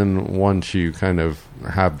then once you kind of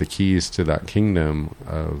have the keys to that kingdom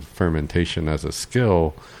of fermentation as a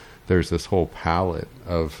skill, there's this whole palette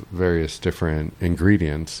of various different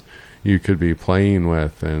ingredients you could be playing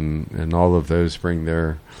with, and all of those bring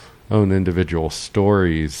their own individual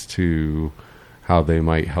stories to how they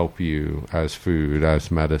might help you as food, as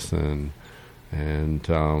medicine. And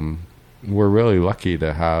we're really lucky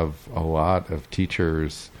to have a lot of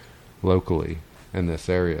teachers locally in this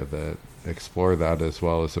area that explore that, as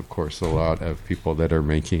well as, of course, a lot of people that are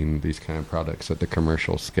making these kind of products at the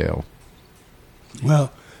commercial scale.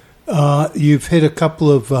 Well, you've hit a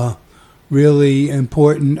couple of really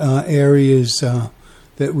important areas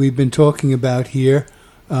that we've been talking about here.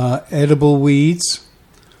 Edible weeds,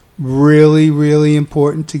 really, really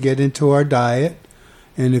important to get into our diet.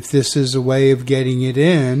 And if this is a way of getting it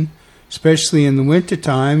in, especially in the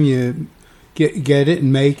wintertime, you get it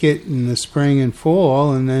and make it in the spring and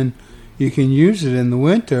fall, and then you can use it in the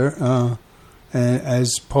winter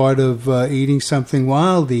as part of eating something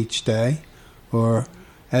wild each day, or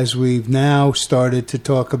as we've now started to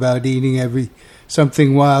talk about eating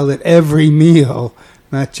something wild at every meal,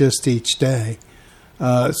 not just each day.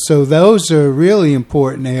 So those are really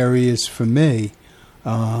important areas for me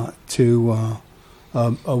to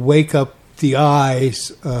wake up the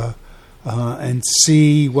eyes and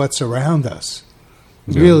see what's around us.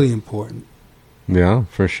 Really important. Yeah,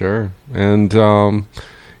 for sure. And,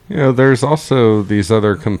 there's also these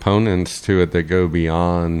other components to it that go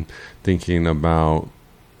beyond thinking about,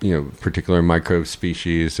 particular microbe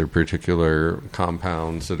species or particular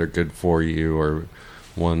compounds that are good for you, or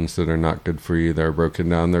ones that are not good for you that are broken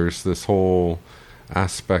down. There's this whole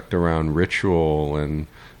aspect around ritual and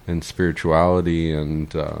spirituality,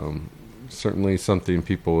 and certainly something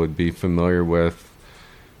people would be familiar with,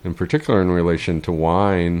 in particular in relation to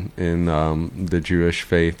wine in the Jewish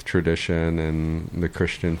faith tradition and the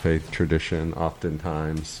Christian faith tradition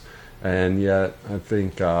oftentimes. And yet I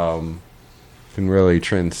think can really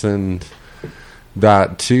transcend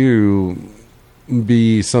that to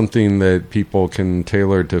be something that people can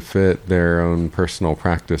tailor to fit their own personal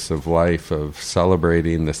practice of life, of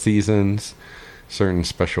celebrating the seasons, certain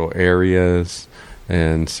special areas,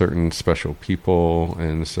 and certain special people,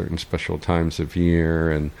 and certain special times of year.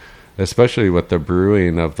 And especially with the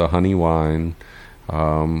brewing of the honey wine,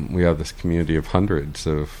 we have this community of hundreds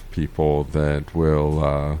of people that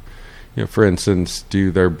will for instance,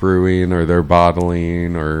 do their brewing or their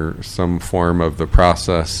bottling or some form of the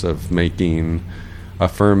process of making a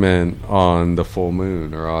ferment on the full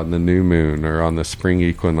moon or on the new moon or on the spring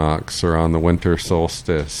equinox or on the winter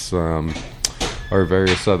solstice or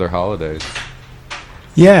various other holidays.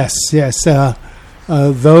 Yes.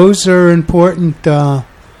 Those are important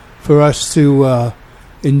for us to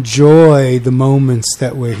enjoy the moments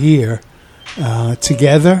that we're here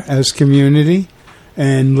together as community,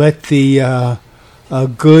 and let the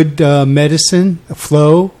good medicine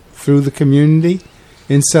flow through the community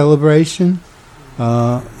in celebration.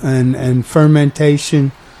 And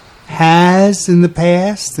fermentation has in the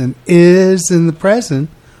past and is in the present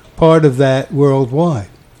part of that worldwide.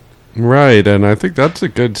 Right, and I think that's a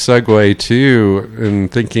good segue too in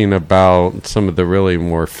thinking about some of the really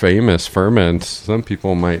more famous ferments. Some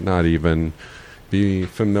people might not even be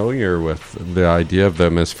familiar with the idea of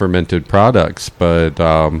them as fermented products, but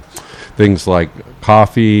things like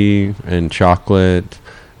coffee and chocolate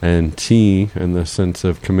and tea, in the sense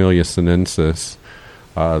of Camellia sinensis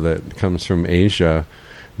that comes from Asia,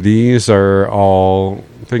 these are all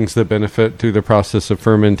things that benefit through the process of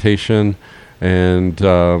fermentation. And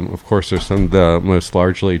of course, they're some of the most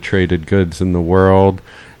largely traded goods in the world,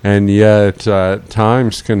 and yet at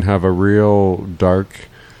times can have a real dark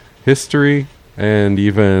history and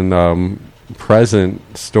even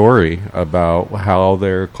present story about how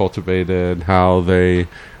they're cultivated, how they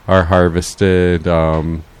are harvested.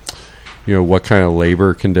 what kind of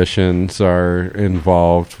labor conditions are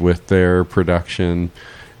involved with their production.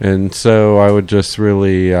 And so I would just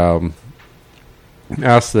really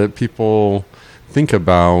ask that people think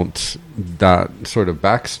about that sort of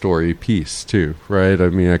backstory piece too, right? I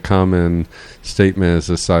mean, a common statement is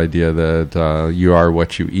this idea that you are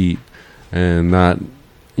what you eat, and that,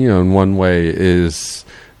 in one way is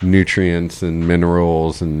nutrients and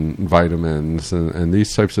minerals and vitamins and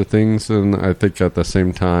these types of things. And I think at the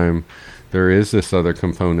same time, there is this other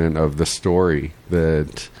component of the story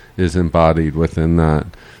that is embodied within that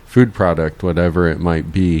food product, whatever it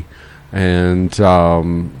might be. And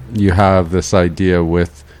you have this idea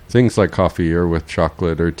with things like coffee or with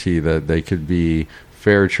chocolate or tea that they could be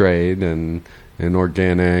fair trade and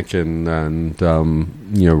organic and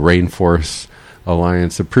Rainforest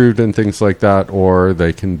Alliance approved and things like that, or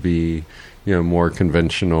they can be more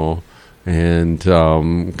conventional and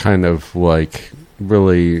kind of like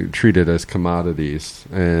really treated as commodities,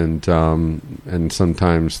 and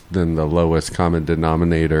sometimes then the lowest common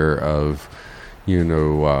denominator of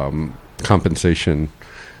compensation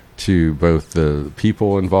to both the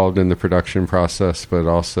people involved in the production process, but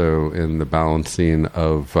also in the balancing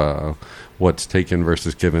of what's taken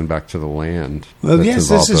versus given back to the land. Well, yes,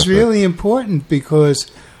 this is really important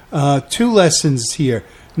because 2 lessons here.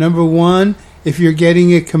 Number one, if you're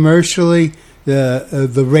getting it commercially,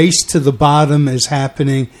 the race to the bottom is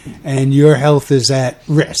happening and your health is at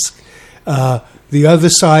risk. The other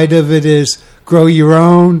side of it is grow your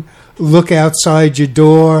own, look outside your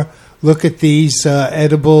door, look at these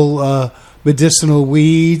edible medicinal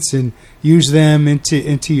weeds and use them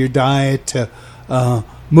into your diet to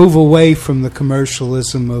move away from the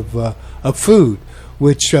commercialism of food,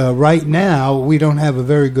 which right now we don't have a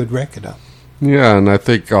very good record of. Yeah, and I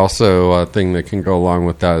think also a thing that can go along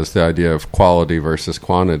with that is the idea of quality versus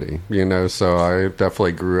quantity. So I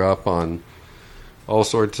definitely grew up on all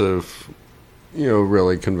sorts of,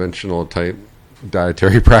 really conventional type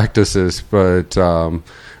dietary practices, but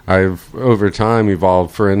I've over time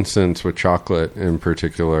evolved, for instance, with chocolate in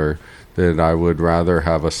particular, that I would rather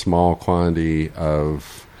have a small quantity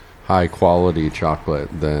of high quality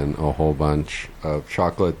chocolate than a whole bunch of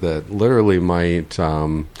chocolate that literally might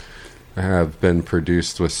have been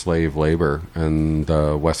produced with slave labor in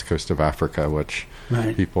the west coast of Africa, which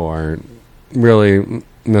people aren't really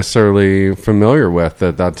necessarily familiar with,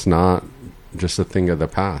 that's not just a thing of the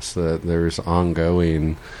past, that there's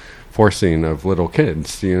ongoing forcing of little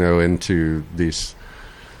kids, into these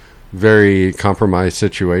very compromised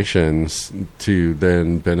situations to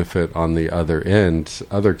then benefit on the other end,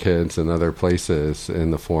 other kids in other places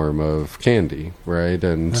in the form of candy, right?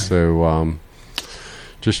 And so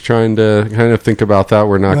just trying to kind of think about that.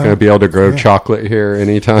 We're not going to be able to grow chocolate here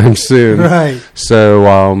anytime soon. Right.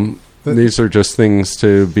 So these are just things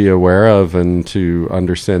to be aware of and to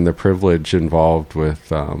understand the privilege involved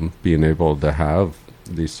with being able to have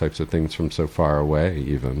these types of things from so far away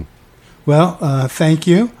even. Well, thank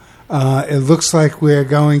you. It looks like we're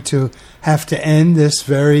going to have to end this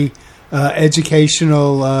very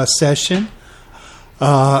educational session.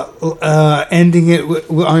 Ending it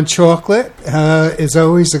on chocolate is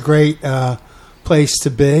always a great place to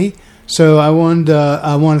be. So I want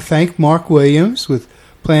to thank Mark Williams with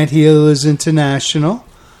Plant Healers International.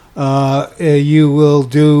 You will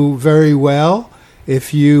do very well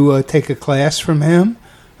if you take a class from him.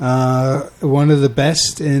 One of the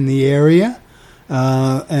best in the area.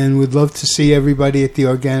 And we'd love to see everybody at the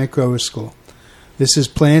Organic Grower School. This is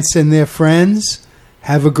Plants and Their Friends.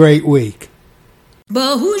 Have a great week.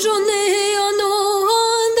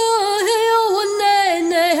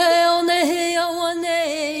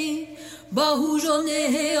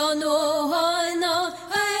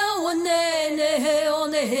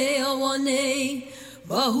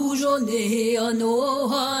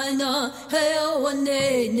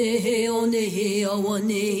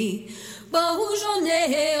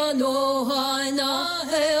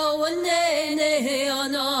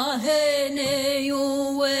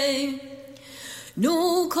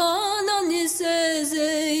 No kana ni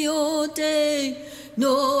seze yote,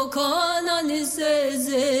 no kana ni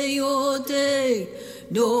seze yote,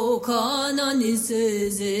 no kana ni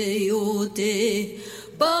seze yote.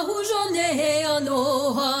 Bahujone he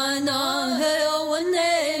ano hana he awane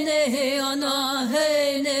he ana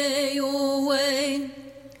he ne yowe.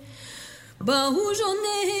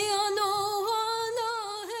 Bahujone he